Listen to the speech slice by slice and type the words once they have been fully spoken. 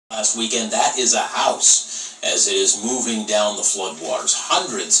Last weekend, that is a house as it is moving down the floodwaters.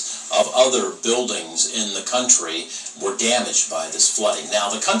 Hundreds of other buildings in the country were damaged by this flooding.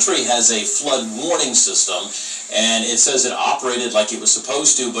 Now, the country has a flood warning system, and it says it operated like it was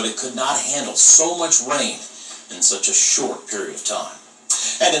supposed to, but it could not handle so much rain in such a short period of time.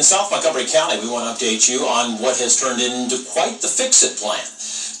 And in South Montgomery County, we want to update you on what has turned into quite the fix-it plan.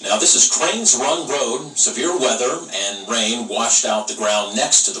 Now, this is Cranes Run Road. Severe weather and rain washed out the ground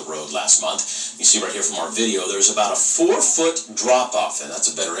next to the road last month. You see right here from our video, there's about a 4-foot drop-off, and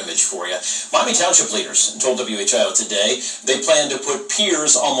that's a better image for you. Miami Township leaders told WHIO today they plan to put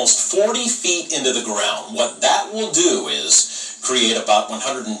piers almost 40 feet into the ground. What that will do is create about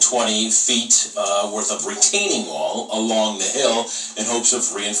 120 feet worth of retaining wall along the hill in hopes of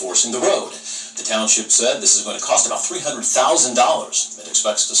reinforcing the road. The township said this is going to cost about $300,000. It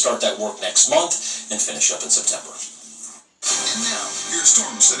expects to start that work next month and finish up in September. And now, your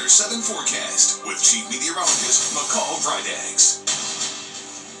Storm Center 7 forecast with Chief Meteorologist McCall Vrydaghs.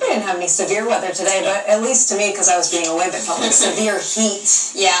 We didn't have any severe weather today, but at least to me, because I was being away, it felt like severe heat.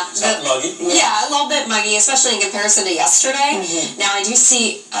 Yeah. Muggy? Yeah, a little bit muggy, especially in comparison to yesterday. Now, I do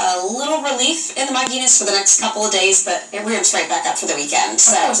see a little relief in the mugginess for the next couple of days, but it rears right back up for the weekend.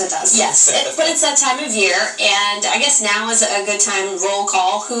 So, of course it does. Yes, but it's that time of year, and I guess now is a good time roll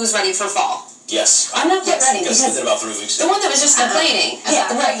call. Who's ready for fall? Yes. I'm not yet ready. Because Because about 3 weeks The ago. one that was just complaining.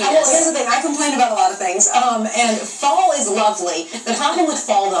 yeah, right. Well, here's the thing. I complain about a lot of things, and fall is lovely. The problem with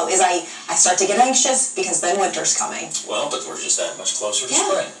fall, though, is I start to get anxious because then winter's coming. Well, but we're just that much closer to Yeah,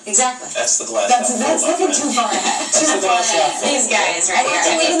 spring. exactly. That's the glass half full, That's my looking friend. too far ahead. That's the glass half full. These guys right I like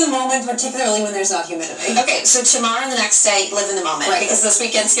to here. live in the moment, particularly when there's not humidity. Okay, so tomorrow and the next day, live in the moment, Right. because this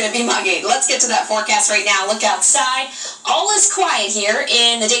weekend's going to be muggy. Let's get to that forecast right now. Look outside. All is quiet here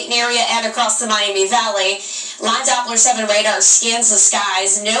in the Dayton area and across the Miami Valley. Line Doppler 7 radar scans the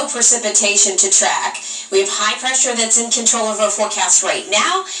skies. No precipitation to track. We have high pressure that's in control of our forecast right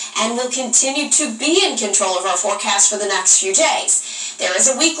now and will continue to be in control of our forecast for the next few days. There is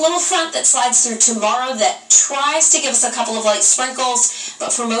a weak little front that slides through tomorrow that tries to give us a couple of light sprinkles,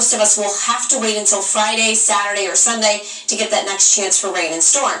 but for most of us, we'll have to wait until Friday, Saturday, or Sunday to get that next chance for rain and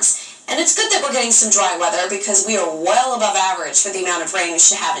storms. And it's good that we're getting some dry weather because we are well above average for the amount of rain we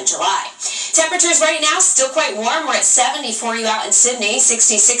should have in July. Temperatures right now still quite warm. We're at 70 for you out in Sydney,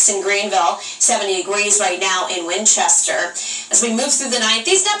 66 in Greenville, 70 degrees right now in Winchester. As we move through the night,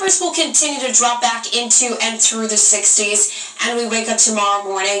 these numbers will continue to drop back into and through the 60s, and we wake up tomorrow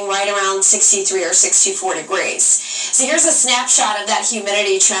morning right around 63 or 64 degrees. So here's a snapshot of that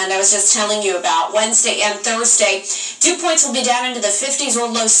humidity trend I was just telling you about. Wednesday and Thursday, dew points will be down into the 50s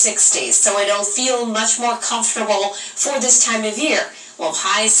or low 60s. So it'll feel much more comfortable for this time of year. Well,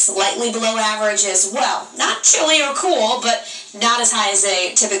 highs slightly below average as well. Not chilly or cool, but not as high as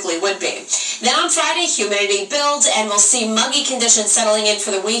they typically would be. Then on Friday, humidity builds, and we'll see muggy conditions settling in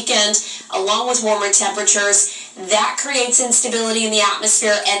for the weekend, along with warmer temperatures. That creates instability in the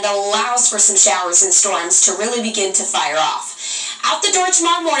atmosphere and allows for some showers and storms to really begin to fire off. Out the door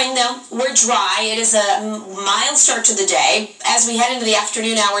tomorrow morning, though, we're dry. It is a mild start to the day. As we head into the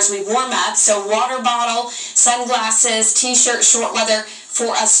afternoon hours, we warm up, so water bottle, sunglasses, t-shirt, short weather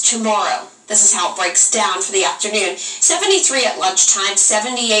for us tomorrow. This is how it breaks down for the afternoon. 73 at lunchtime,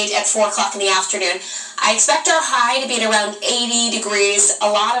 78 at 4 o'clock in the afternoon. I expect our high to be at around 80 degrees. A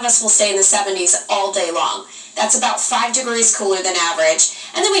lot of us will stay in the 70s all day long. That's about 5 degrees cooler than average.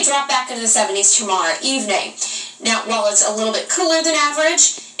 And then we drop back into the 70s tomorrow evening. Now, while it's a little bit cooler than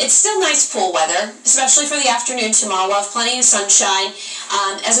average, it's still nice pool weather, especially for the afternoon tomorrow. We'll have plenty of sunshine.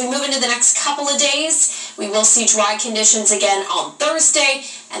 As we move into the next couple of days, we will see dry conditions again on Thursday.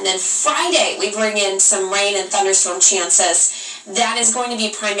 And then Friday, we bring in some rain and thunderstorm chances. That is going to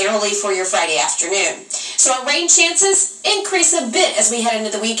be primarily for your Friday afternoon. So our rain chances increase a bit as we head into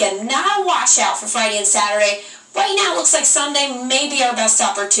the weekend. Not a washout for Friday and Saturday. Right now, it looks like Sunday may be our best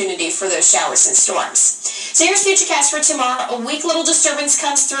opportunity for those showers and storms. So here's Futurecast for tomorrow. A weak little disturbance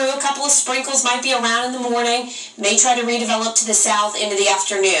comes through. A couple of sprinkles might be around in the morning. May try to redevelop to the south into the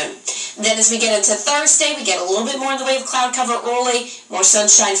afternoon. Then as we get into Thursday, we get a little bit more in the way of cloud cover early. More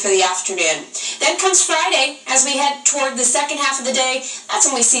sunshine for the afternoon. Then comes Friday. As we head toward the second half of the day, that's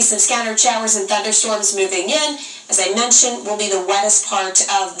when we see some scattered showers and thunderstorms moving in. As I mentioned, will be the wettest part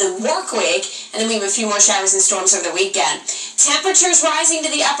of the work week, and then we have a few more showers and storms over the weekend. Temperatures rising to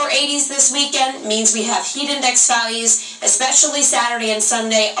the upper 80s this weekend means we have heat index values, especially Saturday and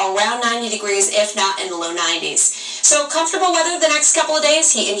Sunday, around 90 degrees, if not in the low 90s. So comfortable weather the next couple of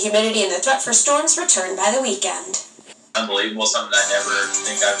days. Heat and humidity and the threat for storms return by the weekend. Unbelievable, something I never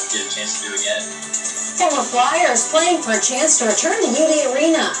think I'd get a chance to do again. Former Flyers playing for a chance to return to UD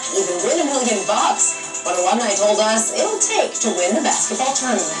Arena. bucks, but alumni told us it'll take to win the basketball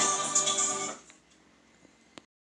tournament.